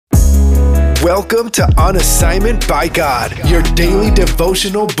Welcome to On Assignment by God, your daily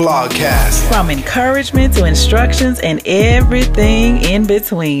devotional blogcast. From encouragement to instructions and everything in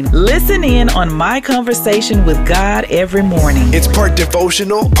between. Listen in on my conversation with God every morning. It's part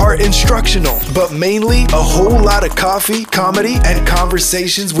devotional, part instructional, but mainly a whole lot of coffee, comedy, and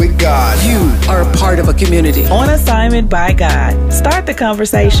conversations with God. You are a part of a community. On Assignment by God. Start the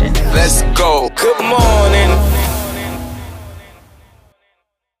conversation. Let's go. Good morning.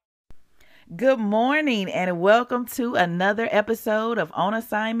 Good morning and welcome to another episode of On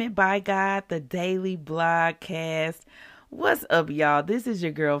Assignment by God, the daily blogcast. What's up, y'all? This is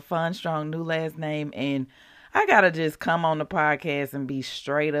your girl, Fun Strong, new last name, and I gotta just come on the podcast and be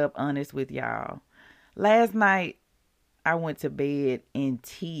straight up honest with y'all. Last night, I went to bed in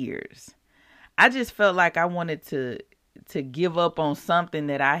tears. I just felt like I wanted to give up on something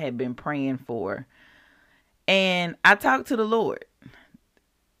that I had been praying for. And I talked to the Lord.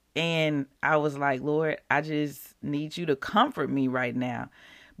 And I was like, Lord, I just need you to comfort me right now,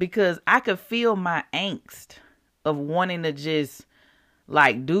 because I could feel my angst of wanting to just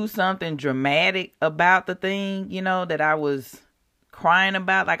like do something dramatic about the thing, you know, that I was crying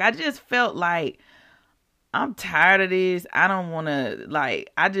about. Like, I just felt like I'm tired of this. I don't want to,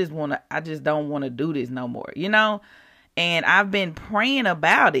 like, I just don't want to do this no more, you know? And I've been praying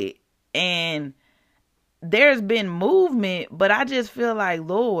about it, and there's been movement, but I just feel like,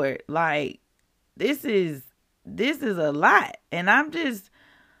 Lord, like this is a lot. And I'm just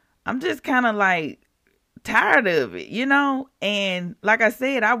kind of like tired of it, you know? And like I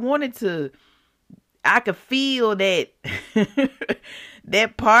said, I could feel that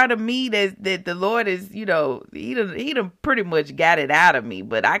that part of me that the Lord is, you know, he done pretty much got it out of me,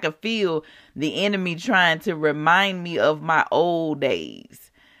 but I could feel the enemy trying to remind me of my old days,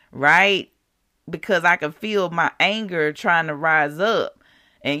 right? Because I could feel my anger trying to rise up.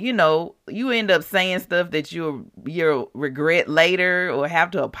 And, you know, you end up saying stuff that you'll regret later or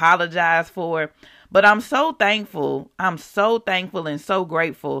have to apologize for. But I'm so thankful. I'm so thankful and so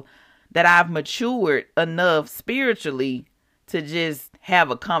grateful that I've matured enough spiritually to just have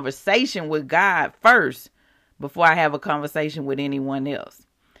a conversation with God first before I have a conversation with anyone else.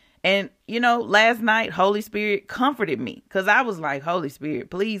 And, you know, last night, Holy Spirit comforted me, because I was like, Holy Spirit,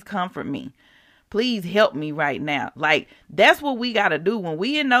 please comfort me. Please help me right now. Like, that's what we got to do when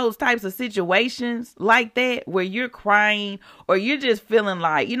we in those types of situations like that, where you're crying or you're just feeling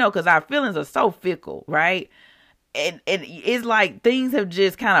like, you know, because our feelings are so fickle, right? And it's like things have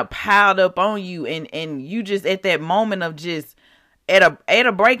just kind of piled up on you, and you just at that moment of just at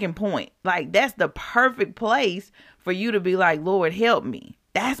a breaking point. Like, that's the perfect place for you to be like, Lord, help me.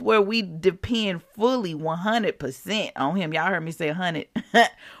 That's where we depend fully 100% on him. Y'all heard me say 100.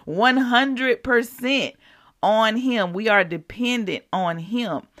 100% on him. We are dependent on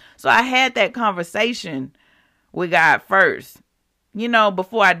him. So I had that conversation with God first, you know,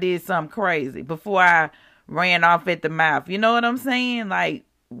 before I did something crazy, before I ran off at the mouth. You know what I'm saying? Like,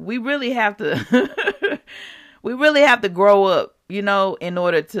 we really have to, we really have to grow up, you know, in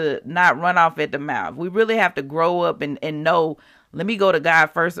order to not run off at the mouth. We really have to grow up and know, let me go to God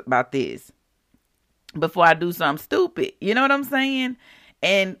first about this before I do something stupid. You know what I'm saying?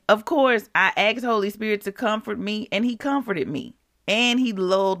 And of course, I asked Holy Spirit to comfort me, and he comforted me, and he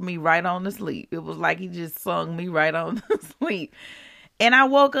lulled me right on to sleep. It was like he just sung me right on to sleep. And I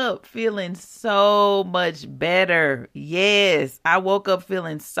woke up feeling so much better. Yes, I woke up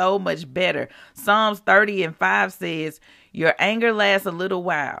feeling so much better. Psalms 30:5 says, your anger lasts a little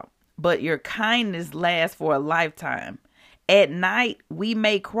while, but your kindness lasts for a lifetime. At night, we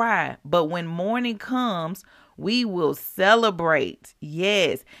may cry, but when morning comes, we will celebrate.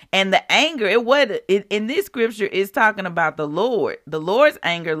 Yes. And the anger, in this scripture, is talking about the Lord. The Lord's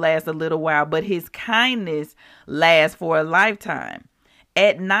anger lasts a little while, but his kindness lasts for a lifetime.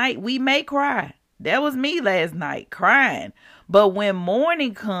 At night, we may cry. That was me last night, crying. But when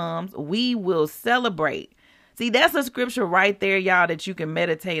morning comes, we will celebrate. See, that's a scripture right there, y'all, that you can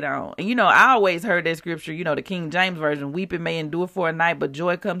meditate on. And, you know, I always heard that scripture, you know, the King James Version, weeping may endure for a night, but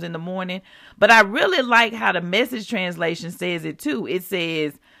joy comes in the morning. But I really like how the Message translation says it, too. It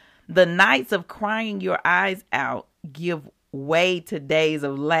says, the nights of crying your eyes out give way to days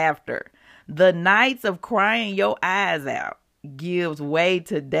of laughter. The nights of crying your eyes out gives way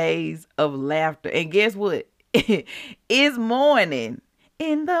to days of laughter. And guess what? It's morning.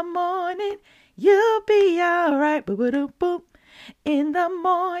 In the morning, you'll be all right. Boop. In the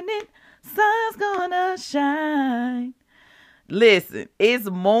morning, sun's gonna shine. Listen, it's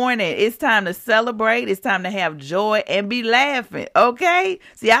morning. It's time to celebrate. It's time to have joy and be laughing. Okay?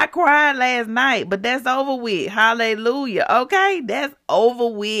 See, I cried last night, but that's over with. Hallelujah. Okay? That's over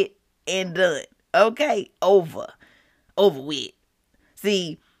with and done. Okay, over with.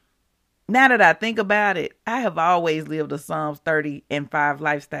 See, now that I think about it, I have always lived a Psalms 30 and 5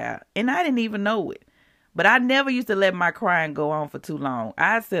 lifestyle, and I didn't even know it. But I never used to let my crying go on for too long.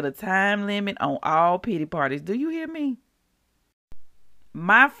 I set a time limit on all pity parties. Do you hear me?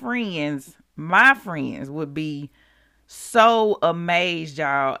 My friends would be so amazed,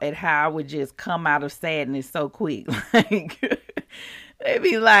 y'all, at how I would just come out of sadness so quick. Like, they'd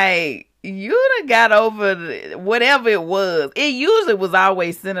be like, you done got over whatever it was. It usually was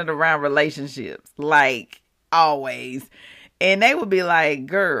always centered around relationships, like always. And they would be like,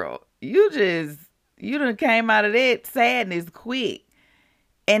 girl, you done came out of that sadness quick.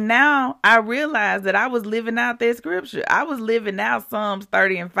 And now I realized that I was living out that scripture. I was living out Psalms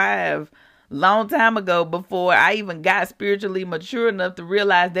 30 and 5 long time ago before I even got spiritually mature enough to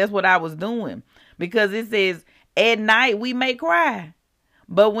realize that's what I was doing. Because it says, at night we may cry,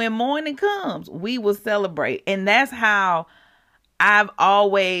 but when morning comes, we will celebrate. And that's how I've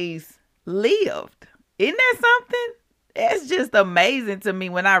always lived. Isn't that something? It's just amazing to me.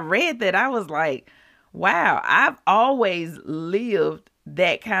 When I read that, I was like, wow, I've always lived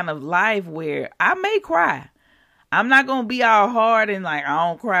that kind of life where I may cry. I'm not going to be all hard and like, I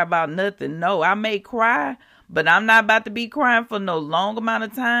don't cry about nothing. No, I may cry, but I'm not about to be crying for no long amount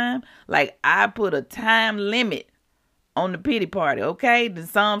of time. Like, I put a time limit on the pity party, okay? The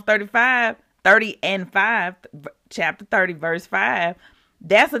Psalms 30 and 5, chapter 30, verse 5,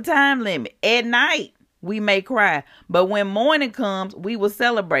 that's a time limit. At night, we may cry, but when morning comes, we will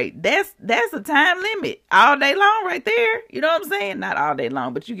celebrate. That's a time limit all day long right there. You know what I'm saying? Not all day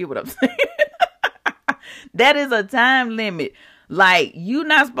long, but you get what I'm saying. That is a time limit. Like, you're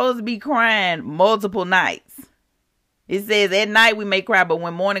not supposed to be crying multiple nights. It says at night we may cry, but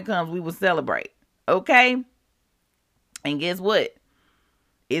when morning comes, we will celebrate. Okay? And guess what?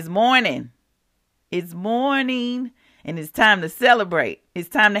 It's morning. It's morning. And it's time to celebrate. It's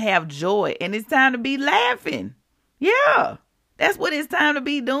time to have joy. And it's time to be laughing. Yeah. That's what it's time to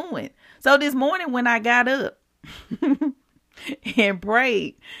be doing. So this morning when I got up and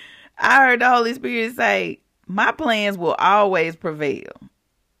prayed, I heard the Holy Spirit say, my plans will always prevail.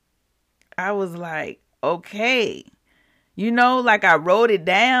 I was like, okay. You know, like I wrote it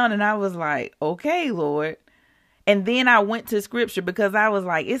down and I was like, okay, Lord. And then I went to scripture because I was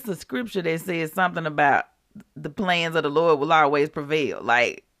like, it's the scripture that says something about the plans of the Lord will always prevail.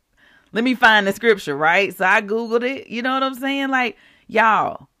 Like, let me find the scripture, right? So I Googled it. You know what I'm saying? Like,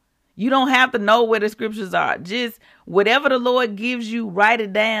 y'all, you don't have to know where the scriptures are. Just whatever the Lord gives you, write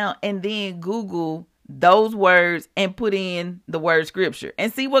it down and then Google those words and put in the word scripture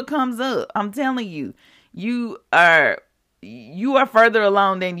and see what comes up. I'm telling you, you are further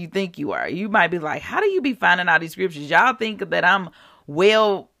along than you think you are. You might be like, how do you be finding all these scriptures? Y'all think that I'm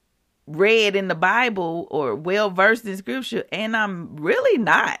well read in the Bible or well versed in scripture, and I'm really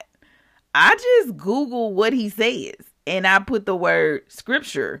not. I just Google what he says and I put the word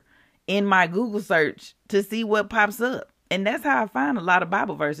scripture in my Google search to see what pops up. And that's how I find a lot of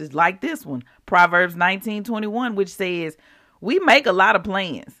Bible verses like this one, Proverbs 19:21, which says, we make a lot of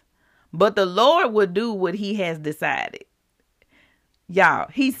plans, but the Lord will do what he has decided. Y'all,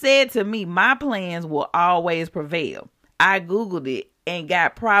 he said to me, my plans will always prevail. I Googled it and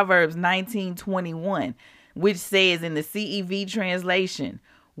got Proverbs 19:21, which says in the CEV translation,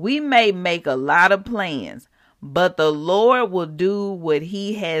 we may make a lot of plans, but the Lord will do what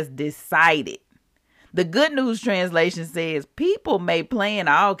he has decided. The Good News translation says, people may plan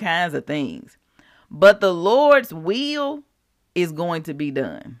all kinds of things, but the Lord's will is going to be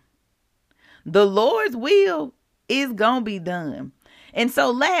done. The Lord's will is going to be done. And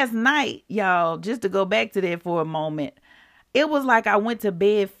so last night, y'all, just to go back to that for a moment, it was like I went to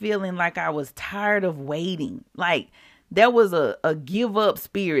bed feeling like I was tired of waiting. Like there was a give up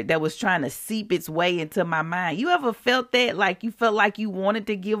spirit that was trying to seep its way into my mind. You ever felt that? Like you felt like you wanted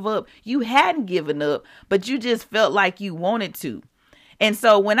to give up. You hadn't given up, but you just felt like you wanted to. And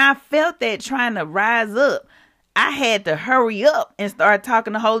so when I felt that trying to rise up, I had to hurry up and start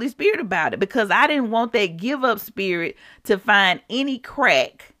talking to Holy Spirit about it because I didn't want that give up spirit to find any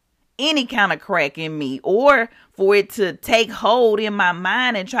crack, any kind of crack in me, or for it to take hold in my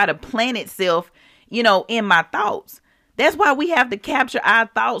mind and try to plant itself, in my thoughts. That's why we have to capture our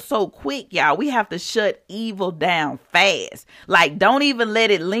thoughts so quick, y'all. We have to shut evil down fast. Like, don't even let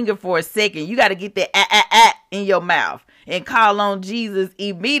it linger for a second. You got to get that in your mouth and call on Jesus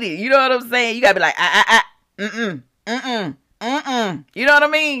immediately. You know what I'm saying? You got to be like, You know what I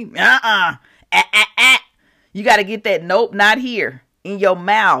mean? You got to get that nope, not here in your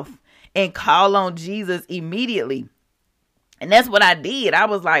mouth and call on Jesus immediately. And that's what I did. I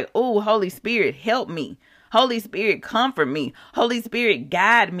was like, oh, Holy Spirit, help me. Holy Spirit, comfort me. Holy Spirit,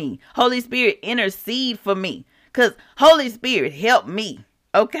 guide me. Holy Spirit, intercede for me. Because Holy Spirit, help me.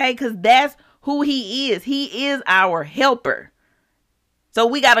 Okay? Because that's who he is. He is our helper. So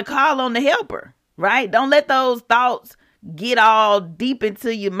we got to call on the helper, right? Don't let those thoughts get all deep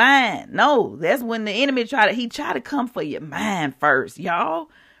into your mind. No, that's when the enemy try to come for your mind first, y'all.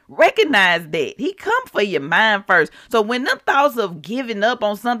 Recognize that. He come for your mind first. So when them thoughts of giving up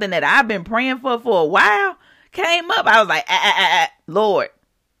on something that I've been praying for a while came up, I was like, Lord,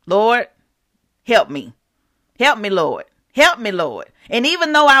 help me. Help me, Lord. Help me, Lord. And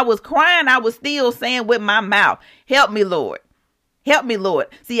even though I was crying, I was still saying with my mouth, help me, Lord. Help me, Lord.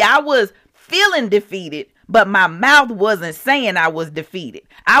 See, I was feeling defeated, but my mouth wasn't saying I was defeated.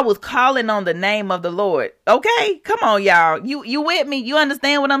 I was calling on the name of the Lord. Okay? Come on, y'all. You with me? You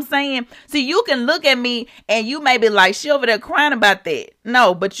understand what I'm saying? See, you can look at me and you may be like, she over there crying about that.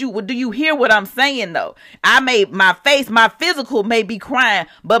 No, but do you hear what I'm saying though? My physical may be crying,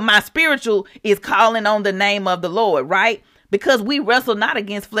 but my spiritual is calling on the name of the Lord, right? Because we wrestle not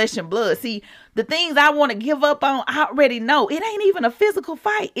against flesh and blood. See, the things I want to give up on, I already know. It ain't even a physical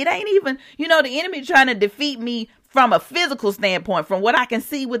fight. It ain't even, the enemy trying to defeat me from a physical standpoint, from what I can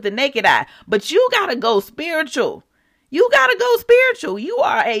see with the naked eye. But you got to go spiritual. You got to go spiritual. You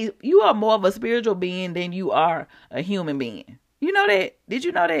are more of a spiritual being than you are a human being. You know that? Did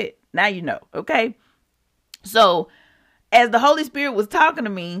you know that? Now you know. Okay. So as the Holy Spirit was talking to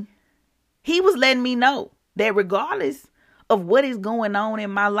me, he was letting me know that regardless of what is going on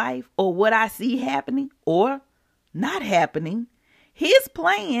in my life or what I see happening or not happening, his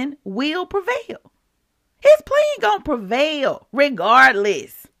plan will prevail. His plan gonna prevail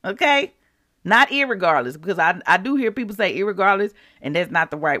regardless. Okay? Not irregardless, because I do hear people say irregardless, and that's not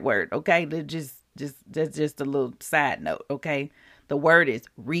the right word. Okay? That's just a little side note. Okay? The word is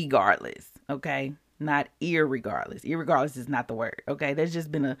regardless. Okay? Not irregardless. Irregardless is not the word. Okay? That's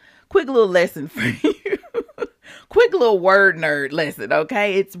just been a quick little lesson for you. Quick little word nerd lesson,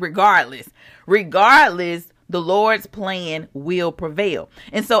 okay? It's regardless. Regardless, the Lord's plan will prevail.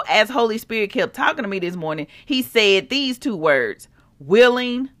 And so as Holy Spirit kept talking to me this morning, he said these two words,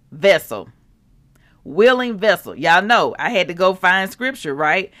 willing vessel. Willing vessel. Y'all know I had to go find scripture,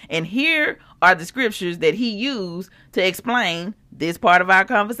 right? And here are the scriptures that he used to explain this part of our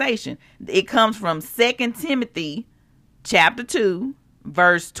conversation. It comes from 2 Timothy chapter 2,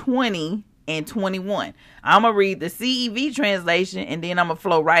 verse 20 and 21. I'm going to read the CEV translation and then I'm going to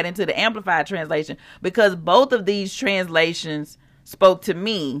flow right into the Amplified translation because both of these translations spoke to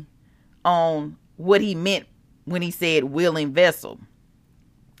me on what he meant when he said willing vessel.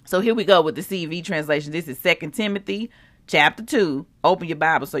 So here we go with the CEV translation. This is 2 Timothy chapter 2. Open your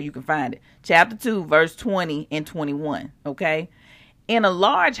Bible so you can find it. Chapter 2, verse 20 and 21. Okay. In a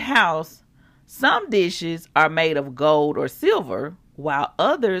large house, some dishes are made of gold or silver, while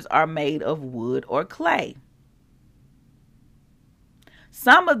others are made of wood or clay.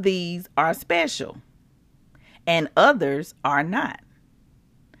 Some of these are special, and others are not.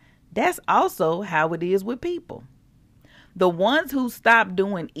 That's also how it is with people. The ones who stop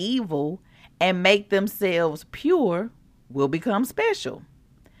doing evil and make themselves pure will become special.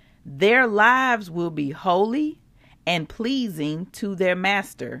 Their lives will be holy and pleasing to their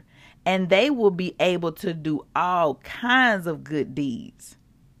master, and they will be able to do all kinds of good deeds.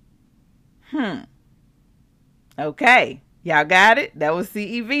 Okay. Y'all got it? That was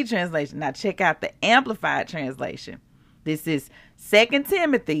CEV translation. Now check out the Amplified translation. This is 2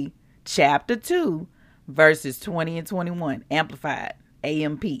 Timothy chapter 2, verses 20 and 21. Amplified.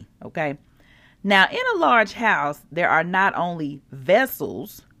 AMP. Okay. Now in a large house, there are not only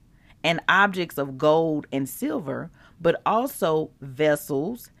vessels and objects of gold and silver, but also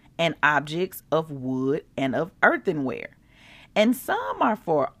vessels and objects of wood and of earthenware. And some are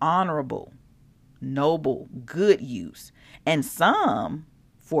for honorable, noble, good use, and some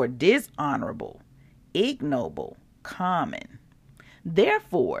for dishonorable, ignoble, common.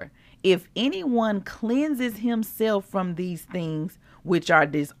 Therefore, if anyone cleanses himself from these things which are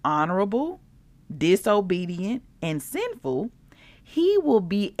dishonorable, disobedient, and sinful, he will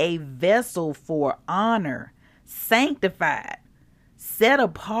be a vessel for honor, sanctified, set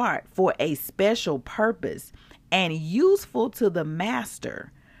apart for a special purpose, and useful to the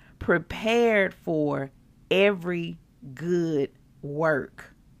master, prepared for every good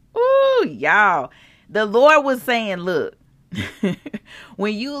work. Ooh, y'all. The Lord was saying, look,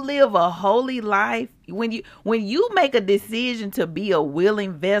 when you live a holy life, when you make a decision to be a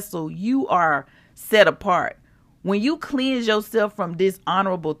willing vessel, you are set apart. When you cleanse yourself from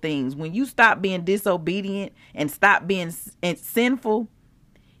dishonorable things, when you stop being disobedient and stop being sinful,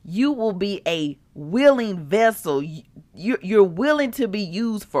 you will be a willing vessel. You're willing to be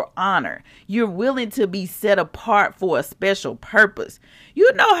used for honor. You're willing to be set apart for a special purpose.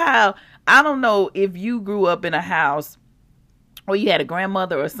 You know how, I don't know if you grew up in a house or you had a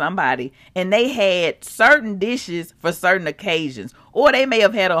grandmother or somebody and they had certain dishes for certain occasions, or they may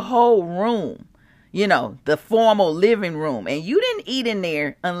have had a whole room, you know, the formal living room, and you didn't eat in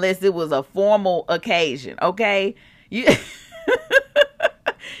there unless it was a formal occasion. Okay.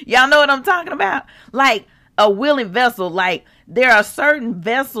 Y'all know what I'm talking about? Like a willing vessel. Like there are certain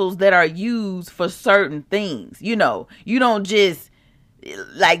vessels that are used for certain things. You know, you don't just,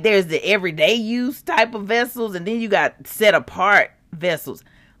 like there's the everyday use type of vessels, and then you got set apart vessels.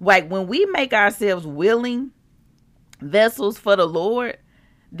 Like when we make ourselves willing vessels for the Lord,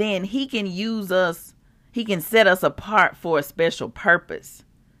 then he can use us. He can set us apart for a special purpose.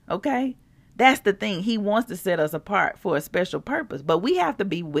 Okay? That's the thing. He wants to set us apart for a special purpose. But we have to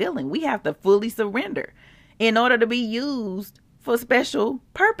be willing. We have to fully surrender in order to be used for special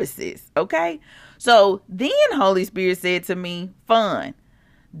purposes. Okay? So then Holy Spirit said to me, Fun,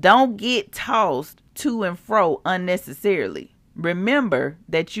 don't get tossed to and fro unnecessarily. Remember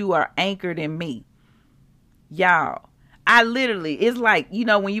that you are anchored in me. Y'all, I literally, it's like, you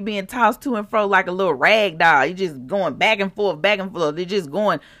know, when you're being tossed to and fro like a little rag doll, you're just going back and forth. They're just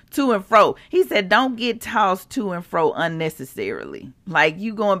going to and fro. He said, don't get tossed to and fro unnecessarily. Like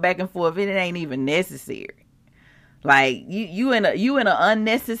you going back and forth, it ain't even necessary. Like you in an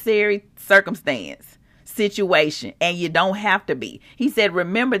unnecessary circumstance, situation, and you don't have to be. He said,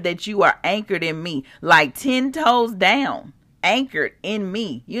 remember that you are anchored in me, like 10 toes down, anchored in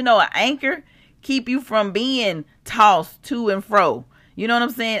me. You know, an anchor keep you from being tossed to and fro. You know what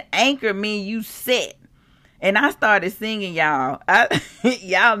I'm saying? Anchor mean you set. And I started singing, y'all.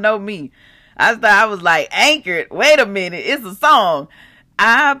 Y'all know me. I was like, anchored. Wait a minute. It's a song.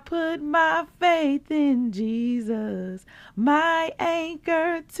 I put my faith in Jesus, my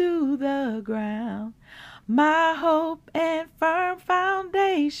anchor to the ground, my hope and firm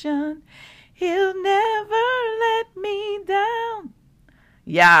foundation. He'll never let me down.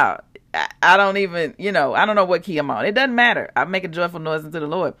 Y'all, I don't even, I don't know what key I'm on. It doesn't matter. I make a joyful noise unto the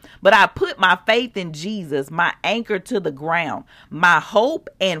Lord. But I put my faith in Jesus, my anchor to the ground, my hope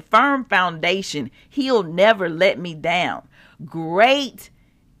and firm foundation. He'll never let me down. Great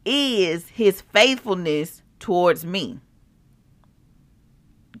is his faithfulness towards me.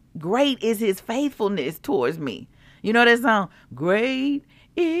 Great is his faithfulness towards me. You know that song? Great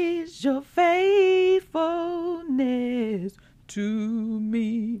is your faithfulness to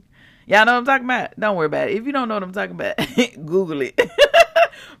me. Y'all know what I'm talking about? Don't worry about it. If you don't know what I'm talking about, Google it.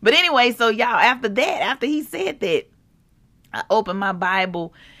 But anyway, so y'all, after he said that, I opened my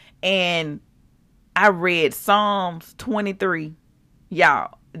Bible and I read Psalms 23.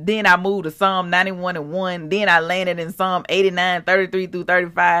 Y'all, then I moved to Psalm 91 and 1. Then I landed in Psalm 89, 33 through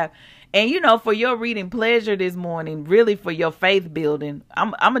 35. And, for your reading pleasure this morning, really for your faith building,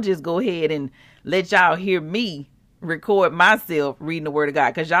 I'm going to just go ahead and let y'all hear me record myself reading the word of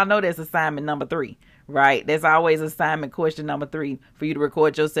God. Because y'all know that's assignment number 3, right? That's always assignment question number 3 for you to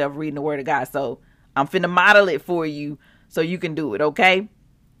record yourself reading the word of God. So I'm finna model it for you so you can do it, okay?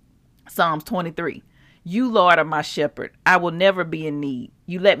 Psalms 23. You, Lord, are my shepherd. I will never be in need.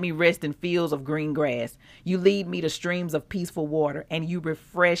 You let me rest in fields of green grass. You lead me to streams of peaceful water, and you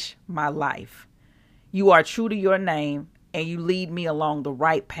refresh my life. You are true to your name, and you lead me along the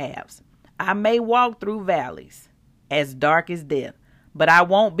right paths. I may walk through valleys as dark as death, but I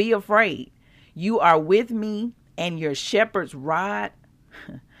won't be afraid. You are with me, and your shepherd's rod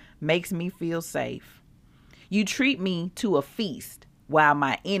makes me feel safe. You treat me to a feast while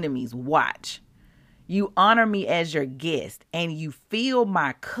my enemies watch. You honor me as your guest, and you fill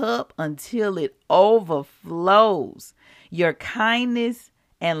my cup until it overflows. Your kindness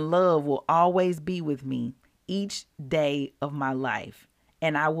and love will always be with me each day of my life,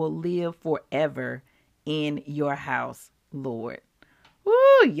 and I will live forever in your house, Lord.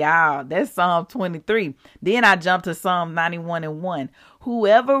 Woo, y'all, that's Psalm 23. Then I jumped to Psalm 91 and 1.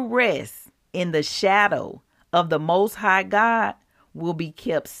 Whoever rests in the shadow of the Most High God will be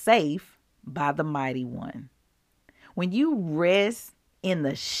kept safe by the Mighty One. When you rest in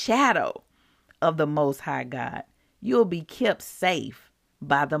the shadow of the Most High God, you'll be kept safe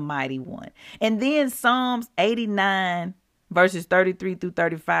by the Mighty One. And then Psalms 89 verses 33 through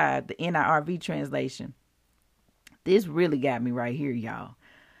 35, the NIRV translation. This really got me right here, y'all.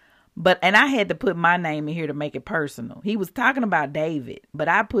 And I had to put my name in here to make it personal. He was talking about David, but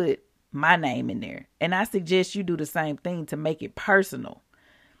I put my name in there. And I suggest you do the same thing to make it personal.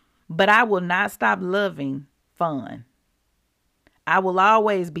 But I will not stop loving Fun. I will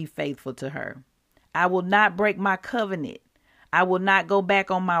always be faithful to her. I will not break my covenant. I will not go back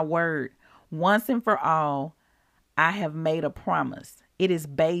on my word. Once and for all, I have made a promise. It is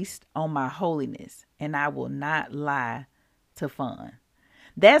based on my holiness, and I will not lie to Fun.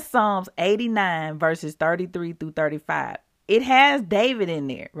 That's Psalms 89, verses 33 through 35. It has David in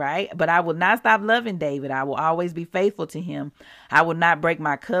there, right? But I will not stop loving David. I will always be faithful to him. I will not break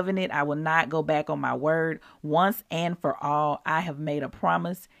my covenant. I will not go back on my word. Once and for all, I have made a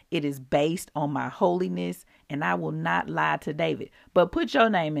promise. It is based on my holiness, and I will not lie to David. But put your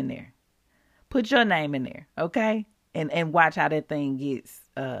name in there. Put your name in there, okay? And watch how that thing gets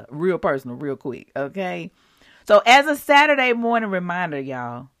real personal real quick, okay? So as a Saturday morning reminder,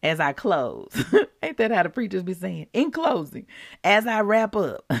 y'all, as I close, ain't that how the preachers be saying? In closing, as I wrap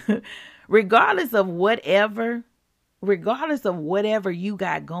up, regardless of whatever you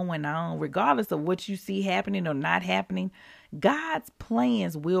got going on, regardless of what you see happening or not happening, God's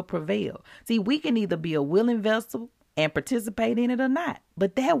plans will prevail. See, we can either be a willing vessel and participate in it or not,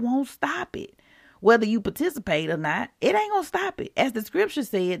 but that won't stop it. Whether you participate or not, it ain't gonna stop it. As the scripture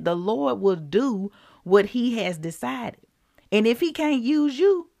said, the Lord will do what he has decided. And if he can't use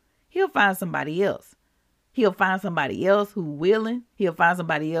you, he'll find somebody else. He'll find somebody else who willing. He'll find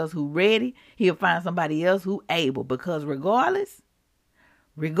somebody else who ready. He'll find somebody else who able. Because regardless,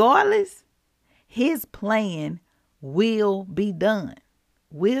 his plan will be done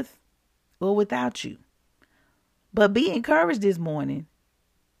with or without you. But be encouraged this morning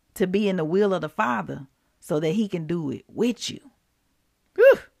to be in the will of the Father so that he can do it with you.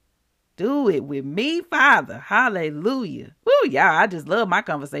 Whew. Do it with me, Father. Hallelujah. Woo, y'all, I just love my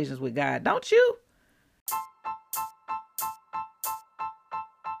conversations with God. Don't you?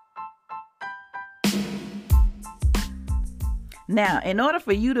 Now, in order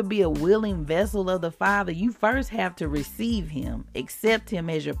for you to be a willing vessel of the Father, you first have to receive him, accept him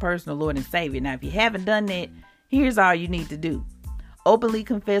as your personal Lord and Savior. Now, if you haven't done that, here's all you need to do. Openly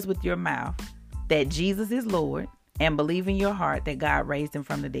confess with your mouth that Jesus is Lord and believe in your heart that God raised him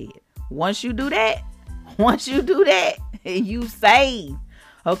from the dead. Once you do that, you saved.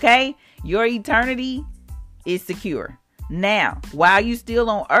 Okay? Your eternity is secure. Now, while you still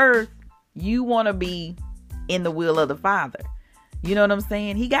on earth, you want to be in the will of the Father. You know what I'm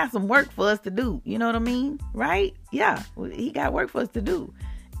saying? He got some work for us to do. You know what I mean? Right? Yeah. He got work for us to do.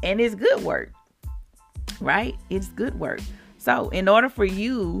 And it's good work. Right? It's good work. So in order for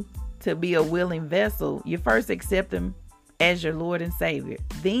you to be a willing vessel, you first accept him as your Lord and Savior.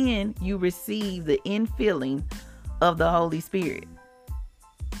 Then you receive the infilling of the Holy Spirit.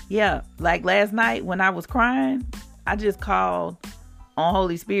 Yeah, like last night when I was crying, I just called on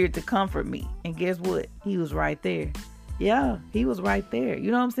Holy Spirit to comfort me. And guess what? He was right there. Yeah, he was right there.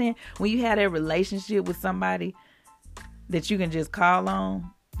 You know what I'm saying? When you have that relationship with somebody that you can just call on,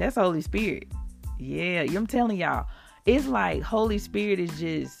 that's Holy Spirit. Yeah, I'm telling y'all, it's like Holy Spirit is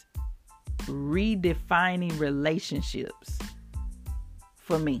just redefining relationships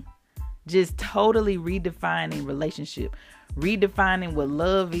for me. Just totally redefining relationship. Redefining what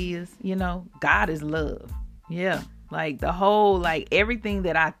love is. You know, God is love. Yeah. Like the whole, like everything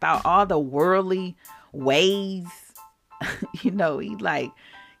that I thought, all the worldly ways, you know, he's like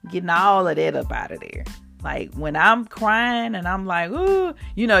getting all of that up out of there. Like when I'm crying and I'm like, ooh,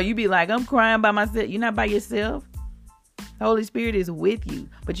 you know, you be like, I'm crying by myself. You're not by yourself. Holy Spirit is with you,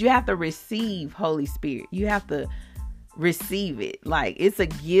 but you have to receive Holy Spirit. You have to receive it. Like it's a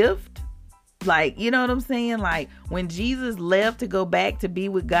gift. Like, you know what I'm saying? Like when Jesus left to go back to be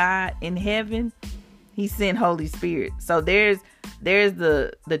with God in heaven, he sent Holy Spirit. So there's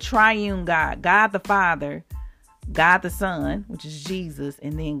the triune God, God the Father, God the Son, which is Jesus,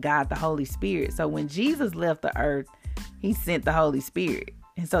 and then God the Holy Spirit. So when Jesus left the earth, he sent the Holy Spirit.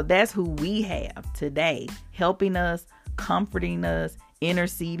 And so that's who we have today, helping us, comforting us,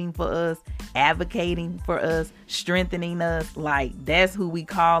 interceding for us, advocating for us, strengthening us. Like that's who we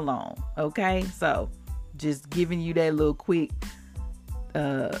call on. Okay. So just giving you that little quick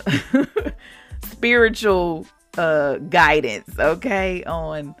spiritual guidance, okay,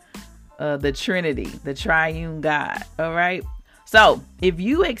 on the Trinity, the triune God. All right. So if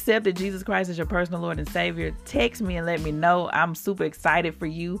you accepted Jesus Christ as your personal Lord and Savior, text me and let me know. I'm super excited for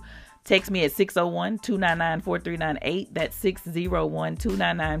you. Text me at 601-299-4398. That's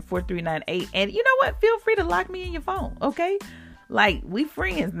 601-299-4398. And you know what? Feel free to lock me in your phone. Okay. Like we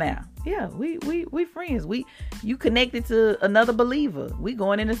friends now. Yeah, we friends. You connected to another believer. We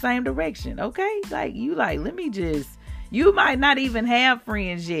going in the same direction. Okay. Like you like, let me just, You might not even have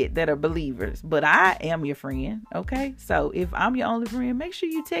friends yet that are believers, but I am your friend, okay? So if I'm your only friend, make sure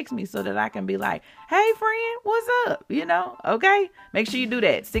you text me so that I can be like, hey, friend, what's up? Okay? Make sure you do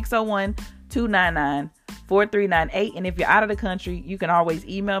that. 601-299-4398. And if you're out of the country, you can always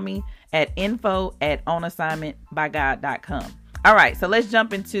email me at info@onassignmentbygod.com. All right, so let's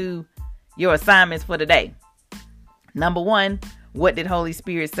jump into your assignments for today. Number 1, what did Holy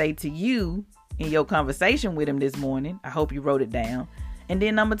Spirit say to you in your conversation with him this morning? I hope you wrote it down. And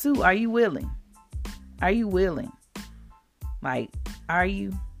then number 2, are you willing? Are you willing? Like, are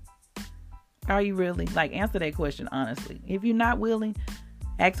you really? Like, answer that question honestly. If you're not willing,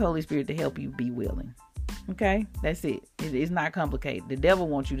 ask Holy Spirit to help you be willing. Okay? That's it. It's not complicated. The devil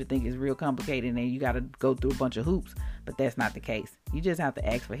wants you to think it's real complicated and you got to go through a bunch of hoops, but that's not the case. You just have to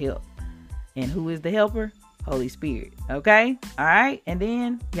ask for help. And who is the helper? Holy Spirit. Okay? All right? And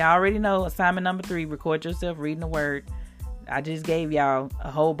then y'all already know assignment number 3, record yourself reading the word. I just gave y'all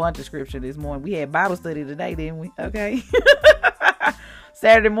a whole bunch of scripture this morning. We had Bible study today, didn't we? Okay.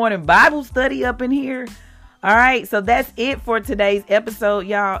 Saturday morning Bible study up in here. All right. So that's it for today's episode,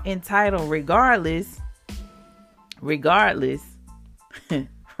 y'all, entitled Regardless, not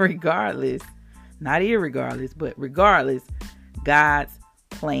irregardless, but regardless, God's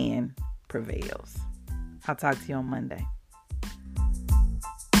plan prevails. I'll talk to you on Monday.